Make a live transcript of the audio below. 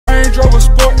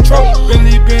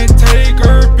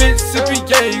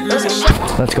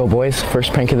Let's go, boys.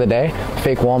 First prank of the day.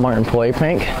 Fake Walmart employee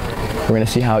prank. We're gonna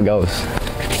see how it goes.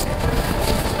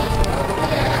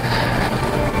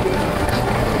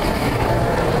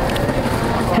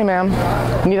 Hey, ma'am.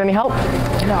 Need any help?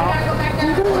 No. Do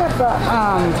you have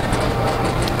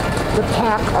the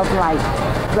pack of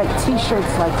like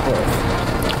t-shirts like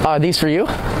this? Are these for you?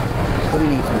 What do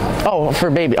you need from me? Oh, for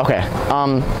baby. Okay.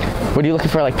 What are you looking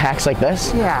for? Like packs like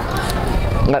this? Yeah.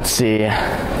 Let's see.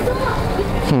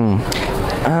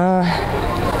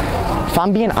 If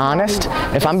I'm being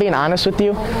honest with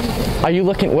you, are you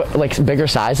looking like bigger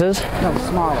sizes? No,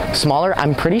 smaller. Smaller?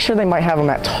 I'm pretty sure they might have them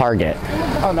at Target.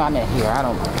 Oh, no, I'm not here. I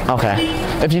don't. Okay.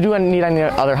 If you do need any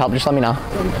other help, just let me know.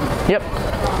 Yep.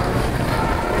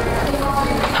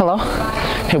 Hello?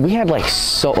 Hey, we had like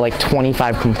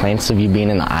 25 complaints of you being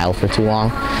in the aisle for too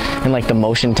long, and like the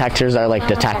motion detectors are like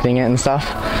detecting it and stuff.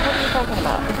 What are you talking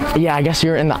about? Yeah, I guess you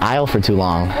were in the aisle for too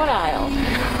long. What aisle?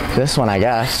 This one, I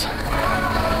guess.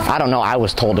 I don't know. I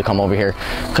was told to come over here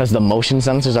because the motion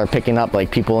sensors are picking up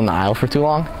like people in the aisle for too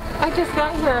long. I just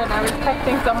got here and I was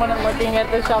texting someone and looking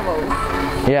at the shovels.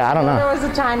 Yeah, I don't know. There was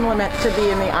a time limit to be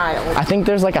in the aisle. I think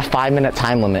there's like a 5-minute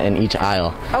time limit in each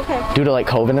aisle. Okay. Due to like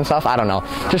COVID and stuff. I don't know.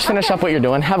 Just finish up what you're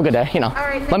doing. Have a good day. You know. All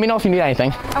right. Let me know if you need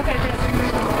anything. Okay, thanks.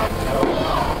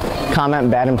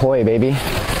 Comment bad employee, baby.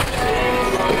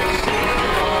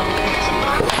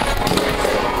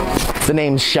 The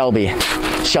name's Shelby.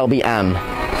 Shelby M.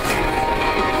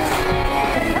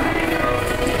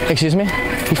 Excuse me?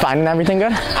 You finding everything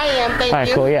good? I am, thank you. All right,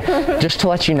 cool, yeah. Just to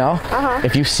let you know,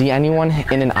 if you see anyone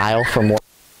in an aisle for more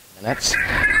than minutes,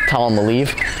 tell them to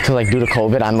leave. Because, like, due to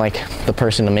COVID, I'm, like, the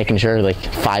person to making sure, like,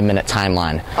 5-minute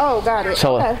timeline. Oh, got it.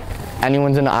 So, okay.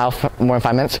 anyone's in the aisle for more than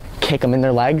 5 minutes, kick them in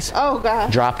their legs. Oh,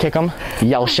 God. Drop kick them,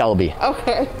 yell Shelby.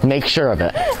 Okay. Make sure of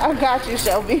it. I got you,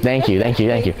 Shelby. Thank you, thank you,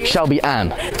 thank you. Shelby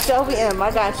M. Shelby M,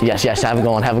 I got you. Yes, yes, have a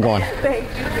good one, have a good one. Thank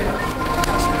you.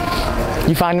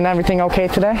 You finding everything okay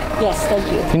today? Yes,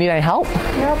 thank you. You need any help? Nope,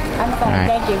 I'm fine. Right.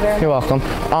 Thank you very much. You're welcome.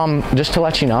 Just to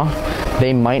let you know,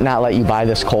 they might not let you buy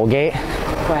this Colgate.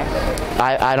 Right.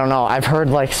 I don't know. I've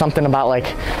heard like something about like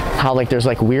how like there's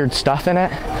like weird stuff in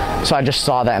it. So I just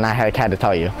saw that and I had to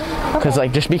tell you. Because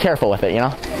like just be careful with it, you know?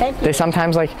 Thank you. They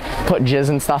sometimes like put jizz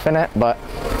and stuff in it, but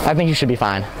I think you should be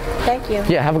fine. Thank you.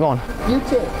 Yeah, have a good one. You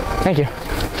too. Thank you.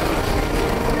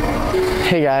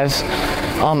 Hey guys,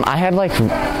 I had like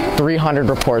 300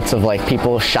 reports of like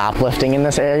people shoplifting in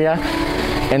this area,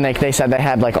 and like they said they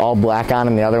had like all black on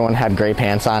and the other one had gray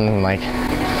pants on and like.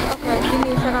 Okay, you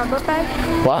need to check my book bag?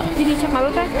 What? You need to check my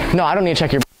book bag? No, I don't need to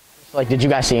check your. Like, did you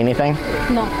guys see anything?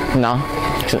 No. No?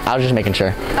 I was just making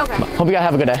sure. Okay. Hope you guys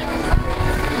have a good day.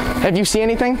 If you see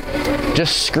anything,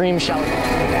 just scream, shout.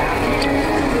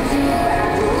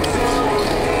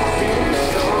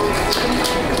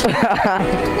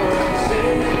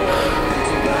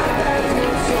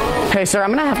 Hey, sir, I'm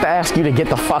gonna have to ask you to get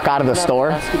the fuck out of the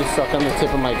store. Ask you to suck on the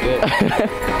tip of my dick.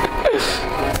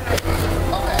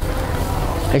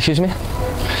 Excuse me?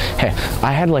 Hey,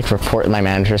 I had like my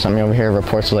manager or something over here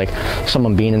reports of like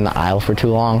someone being in the aisle for too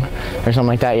long or something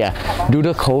like that. Yeah. Due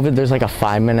to COVID, there's like a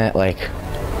 5-minute like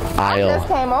aisle. I just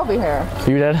came over here.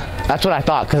 You did? That's what I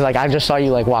thought, because like I just saw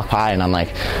you like walk by and I'm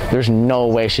like, there's no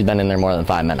way she's been in there more than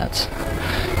 5 minutes.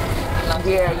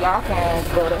 Yeah, y'all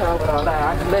can go to hell with all that.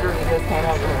 I literally just came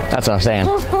over here. That's what I'm saying.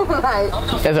 Like,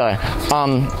 It's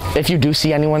okay. If you do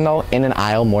see anyone though in an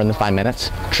aisle more than 5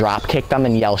 minutes, drop kick them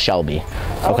and yell Shelby.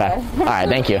 Okay. All right.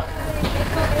 Thank you.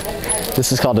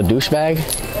 This is called a douchebag,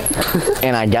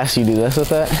 and I guess you do this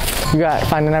with it. You got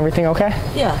finding everything okay?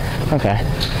 Yeah. Okay.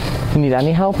 You need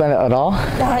any help at all?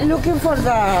 I'm looking for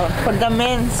the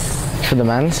men's. For the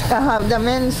men's? The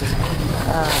men's.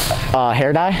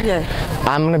 Hair dye? Yeah.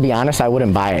 I'm gonna be honest, I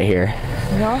wouldn't buy it here.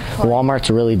 No. Walmart's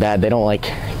really bad. They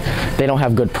don't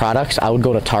have good products. I would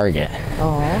go to Target.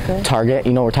 Oh, okay. Target,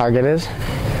 you know where Target is?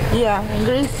 Yeah, in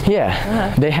Greece.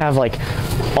 Yeah. They have like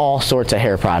all sorts of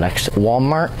hair products.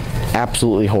 Walmart,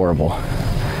 absolutely horrible.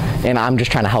 And I'm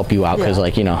just trying to help you out because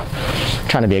like, you know,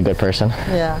 trying to be a good person.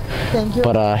 Yeah. Thank you.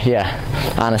 But yeah,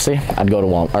 honestly, I'd go to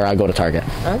Walmart or I'd go to Target.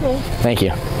 Okay. Thank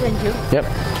you. Thank you. Yep.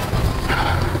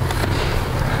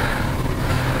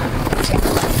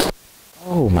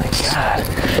 Oh my God.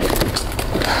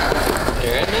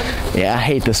 Yeah, I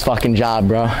hate this fucking job,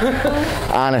 bro.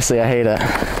 Honestly, I hate it.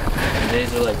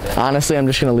 Days are like that. Honestly, I'm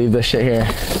just gonna leave this shit here.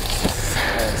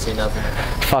 I didn't see nothing.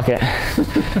 Fuck it.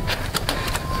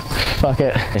 Fuck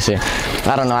it. You see,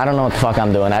 I don't know what the fuck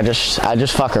I'm doing. I just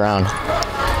fuck around.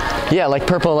 Yeah, like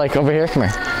purple, like over here. Come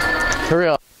here. For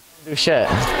real. Do shit.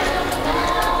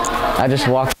 I just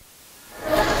walk.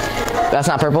 That's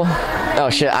not purple? Oh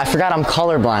shit, I forgot I'm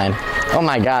colorblind. Oh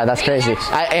my God, that's crazy.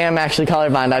 I am actually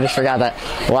colorblind. I just forgot that.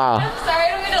 Wow. Sorry, I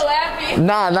don't mean to laugh at you.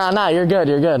 Nah. You're good.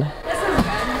 You're good. This is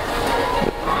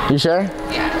good. You sure?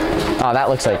 Yeah. Oh, that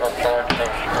looks like.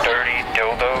 Dirty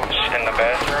dildos in the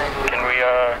bathroom. Can we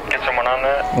get someone on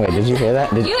that? Wait, did you hear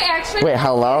that? You actually. Wait,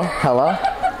 hello?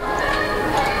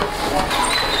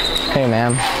 Hey,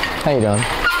 ma'am. How you doing?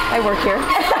 I work here.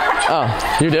 Oh,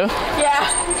 you do? Yeah.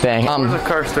 Dang. Where's the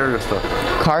car stereo stuff?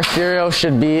 Car stereo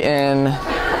should be in.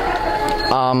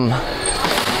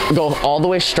 Go all the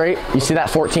way straight. You see that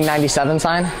 1497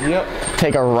 sign? Yep.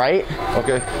 Take a right.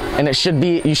 Okay. And it should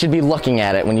be. You should be looking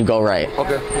at it when you go right.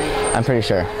 Okay. I'm pretty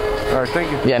sure. All right,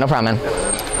 thank you. Yeah, no problem, man.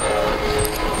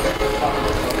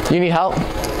 You need help?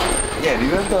 Yeah, do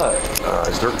you have the,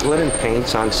 is there Glidden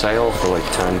paints on sale for like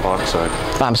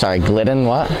 $10? I'm sorry, Glidden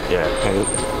what? Yeah, paint.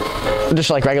 Just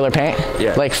like regular paint?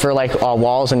 Yeah. Like for like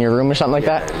walls in your room or something like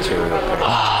that?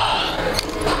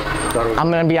 I'm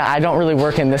gonna be, I don't really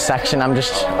work in this section, I'm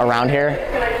just around here.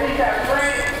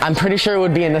 I'm pretty sure it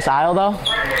would be in this aisle though.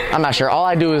 I'm not sure. All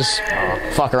I do is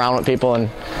fuck around with people and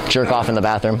jerk off in the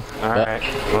bathroom. All right,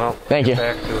 well, thank you.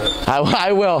 back to it.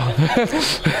 I will.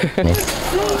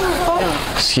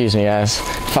 Excuse me, guys.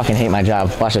 Fucking hate my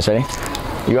job. Watch this, ready?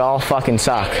 You all fucking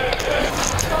suck. Yeah,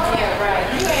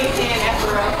 right. You ain't saying that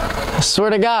for real. I swear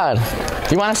to God.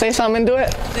 You want to say something into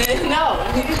it? No.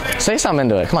 Say something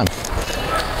into it. Come on.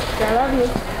 I love you.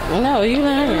 No, you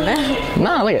lying now.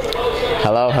 Nah, look at it.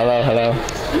 Hello.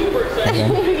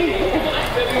 Okay.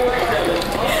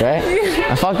 Right?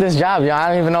 I fuck this job, yo. I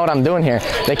don't even know what I'm doing here.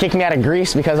 They kicked me out of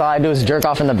Greece because all I do is jerk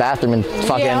off in the bathroom and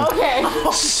fucking. Yeah, okay.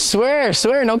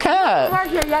 Swear, no cap.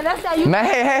 Yeah, that's how you.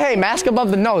 Hey, mask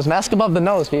above the nose,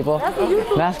 people.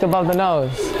 Mask above the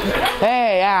nose.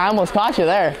 Hey, yeah, I almost caught you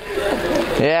there.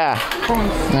 Yeah. All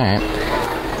right.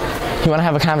 You want to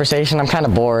have a conversation? I'm kind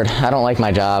of bored. I don't like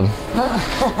my job.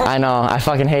 I know. I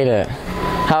fucking hate it.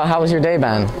 How was your day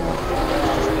been?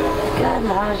 Good,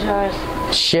 how's yours?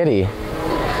 Shitty.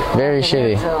 Very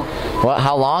shitty. What?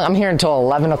 How long? I'm here until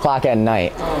 11 o'clock at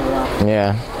night.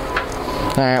 Yeah.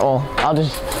 All right. Well, I'll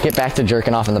just get back to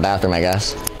jerking off in the bathroom, I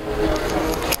guess.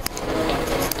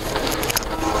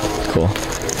 Cool.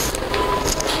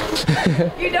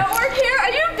 You don't work here?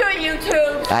 Are you doing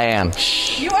YouTube? I am.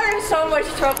 Shh. You are in so much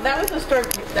trouble. That was the store.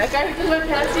 That guy who just went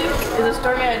past you is a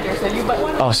store manager. So you but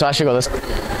one. Oh, so I should go this. Can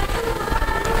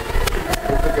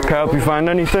I help you find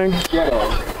anything? Ghetto.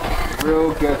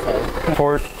 Real ghetto.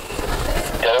 Port.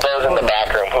 Dildos in the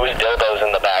back room. Who's dildos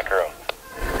in the back room?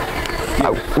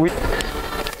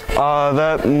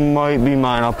 That might be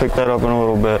mine. I'll pick that up in a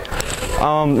little bit.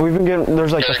 We've been getting,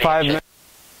 there's like the 5 minutes.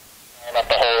 Up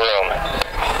the whole room.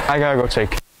 I gotta go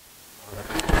take.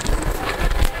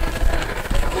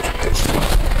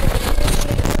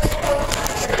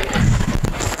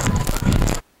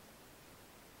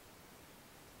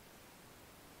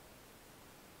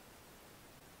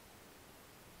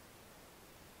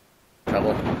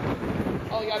 Trouble.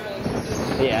 Oh, y'all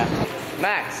really. Yeah.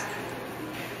 Max.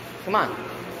 Come on.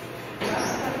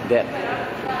 Dip.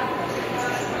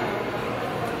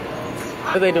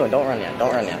 What are they doing? Don't run yet.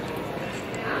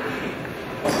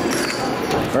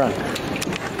 Run.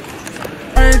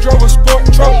 Range Rover sport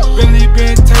truck, Billy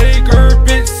Ben Tager,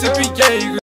 bitch sippy Jaeger.